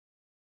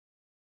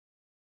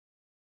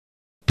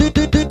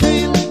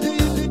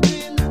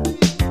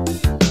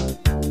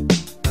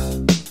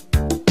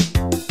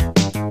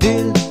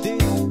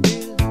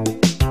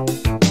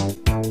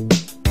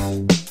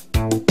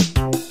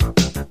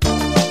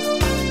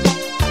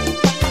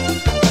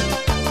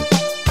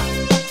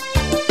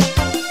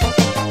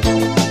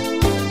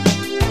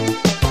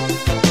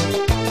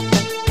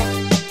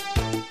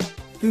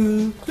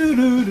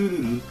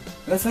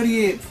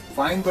ये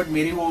fine but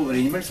मेरी वो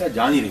अरेंजमेंट शायद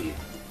जा नहीं रही है,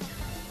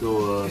 तो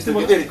इसने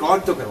बोलते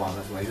रिकॉर्ड तो करवाना,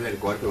 इसने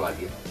रिकॉर्ड करवा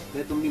दिया।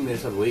 मैं तुम भी मेरे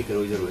साथ वही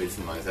करो जो रोहित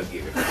सिन्हा के साथ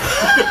किया करते।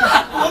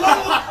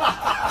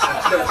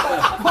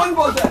 कौन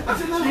बोलता है?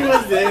 She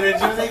was there and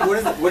she was like,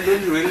 what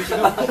doing Rohit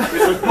Sinha?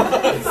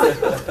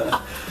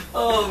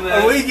 Oh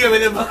man, वही किया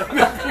मैंने।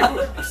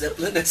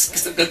 Zeppelin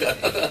किस्म का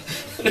गाना था,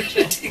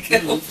 ठीक है।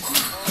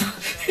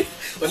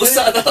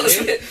 गुस्सा आता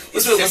उसमें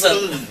गुस्सा।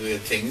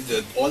 Things,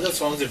 all the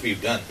songs that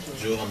we've done,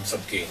 जो हम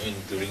सबके,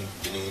 including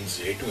Junoon's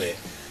hit हुए,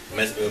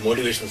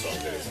 motivational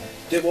songs there is,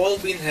 they've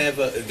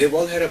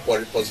all had a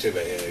positive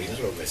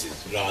sort of message,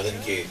 rather than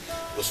के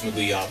उसमें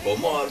कोई आपको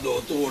मार दो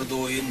तोड़ दो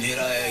ये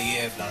अंधेरा है ये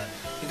है फलाना,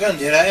 इनका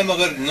अंधेरा है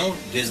मगर no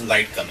there's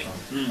light coming,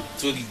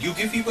 so you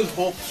give people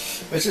hope।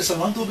 वैसे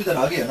सलमान तो अभी तक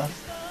आ गया ना,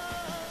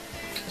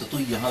 तो तू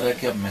यहाँ रह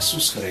के अब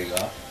महसूस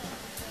करेगा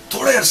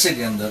थोड़े अरसे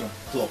के अंदर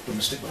तो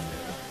ऑप्टिमिस्टिक बन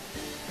जाएगा।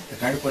 The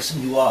kind of person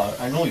you are,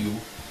 I know you,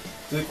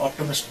 तो एक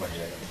ऑप्टिमिस्ट बन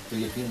जाएगा। तो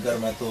यकीन कर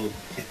मैं तो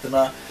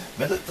इतना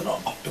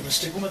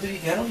ऑप्टिमिस्टिक हूँ। मैं तो ये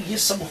कह रहा हूँ ये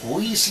सब हो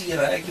ही इसलिए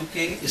रहा है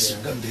क्योंकि इस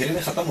अंधेरे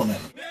में खत्म होना है।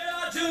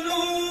 मेरा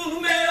जुनून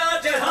मेरा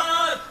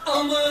जहान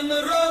अमन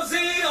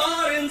रोजी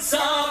और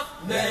इंसाफ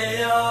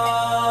नया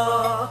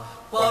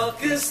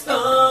Pakistan.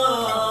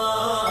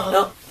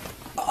 Now,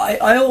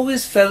 I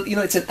always felt, you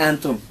know, it's an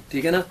anthem,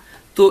 ठीक है ना?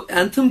 तो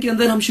anthem के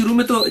अंदर हम शुरू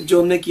में तो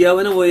जो हमने किया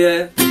हुआ ना वो ये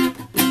है,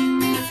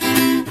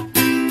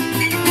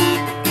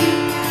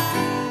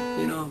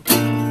 you know,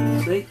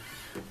 right?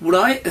 Would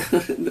I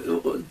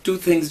two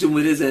things जो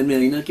मेरे ज़हन में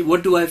आई ना कि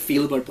what do I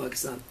feel about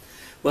Pakistan?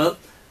 Well,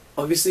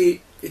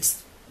 obviously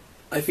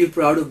I feel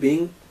proud of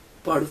being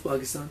part of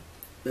Pakistan.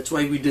 That's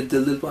why we did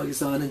Dil Dil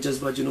Pakistan and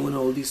Jazba Junoon and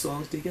all these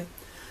songs, ठीक है?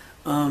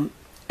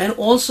 And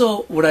also,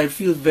 what I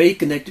feel very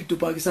connected to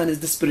Pakistan is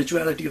the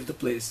spirituality of the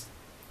place.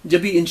 जब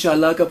भी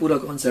इंशाल्लाह का पूरा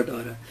concept आ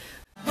रहा है।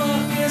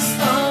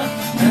 पाकिस्तान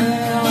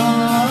नया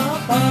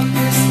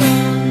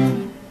पाकिस्तान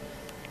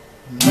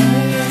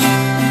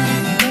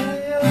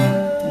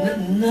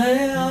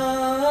नया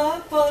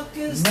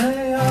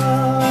पाकिस्तान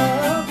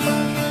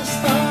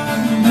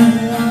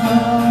नया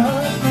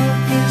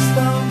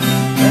पाकिस्तान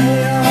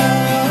नया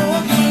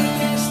पाकिस्तान नया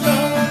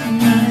पाकिस्तान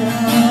नया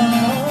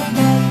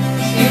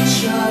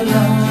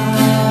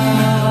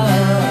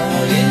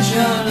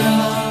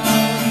इंशाल्लाह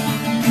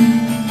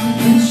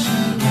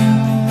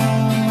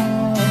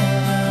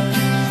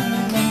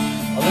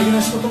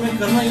इसको तुम्हें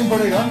करना ही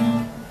पड़ेगा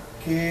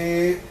कि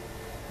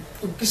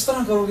तुम किस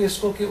तरह करोगे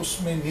इसको कि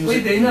उसमें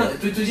म्यूजिक देखना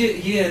तुझे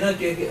ये है ना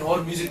कि और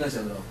म्यूजिक ना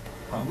चल रहा हो।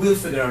 We'll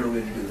figure out a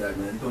way to do that,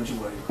 man. Don't you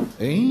worry.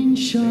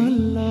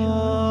 इंशाल्लाह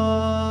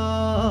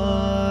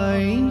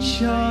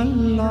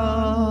इंशाल्लाह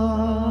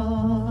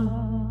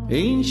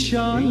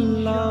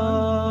इंशाल्लाह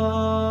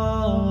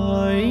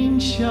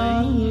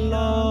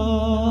इंशाल्लाह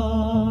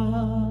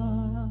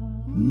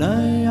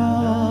नया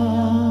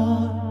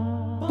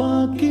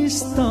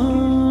Pakistan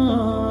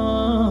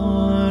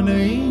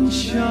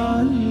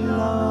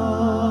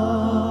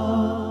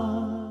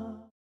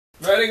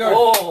Very good.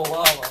 Oh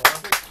wow.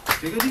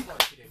 ठीक है जी।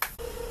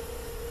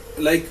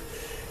 Like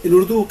in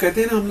उर्दू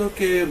कहते हैं ना हम लोग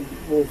के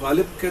वो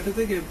गालिब कहते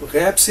थे कि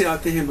गैब से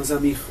आते हैं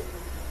मज़ामी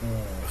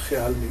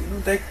ख्याल में, you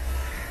know, like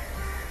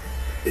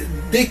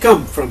they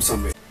come from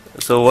somewhere.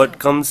 So what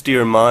comes to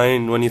your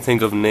mind when you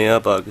think of Naya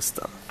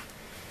Pakistan?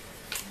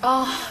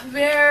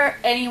 Where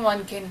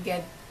anyone can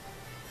get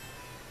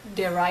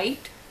their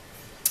right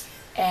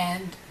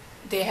and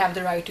they have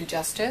the right to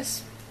justice.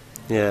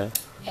 Yeah.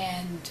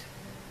 And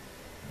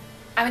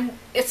I mean,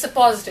 it's a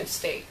positive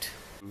state.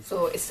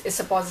 So it's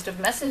a positive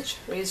message.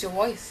 Raise your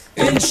voice.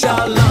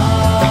 Inshallah,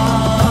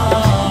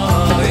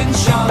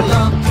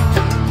 inshallah,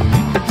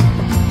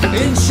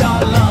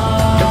 inshallah,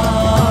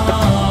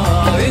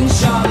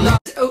 inshallah.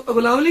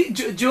 Ghulam Ali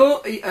जो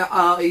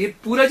ये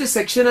पूरा जो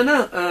section है ना,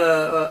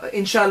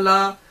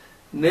 इंशाल्लाह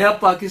नया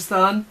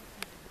पाकिस्तान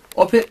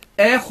और फिर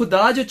ए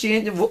खुदा जो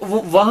चेंज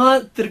वहाँ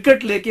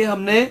तिरकट लेके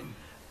हमने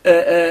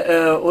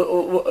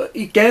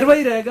कैरवा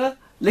ही रहेगा,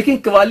 लेकिन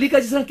कवाली का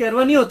जिस तरह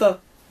कैरवा नहीं होता,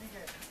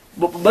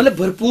 मतलब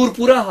भरपूर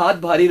पूरा हाथ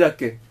भारी रख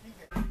के।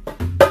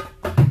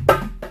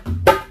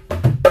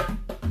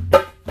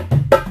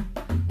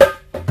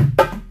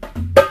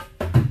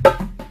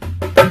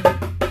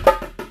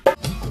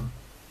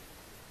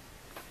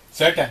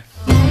 सेट है।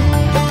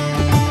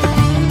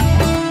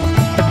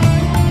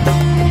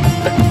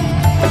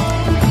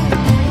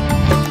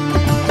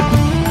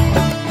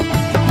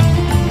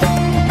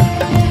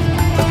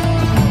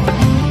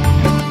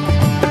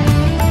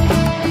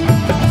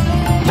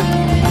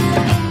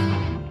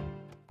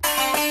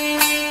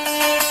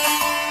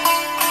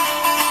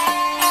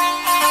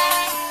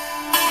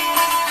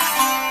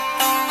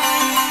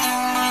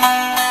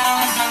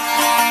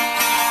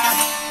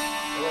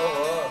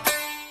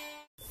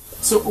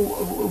 So,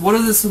 what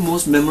are the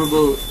most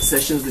memorable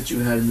sessions that you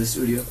had in the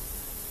studio?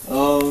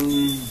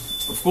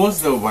 Of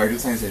course, the Vital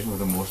Science session was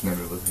the most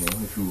memorable. You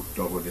know, if you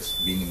talk about just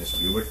being in the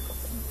studio, but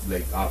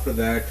like after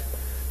that,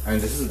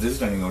 and this is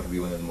turning out to be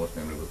one of the most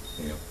memorable.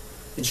 You know,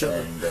 Inshallah.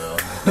 and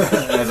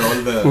as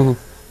all the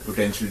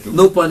potential to.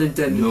 No pun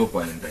intended. No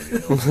pun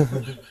intended.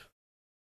 No.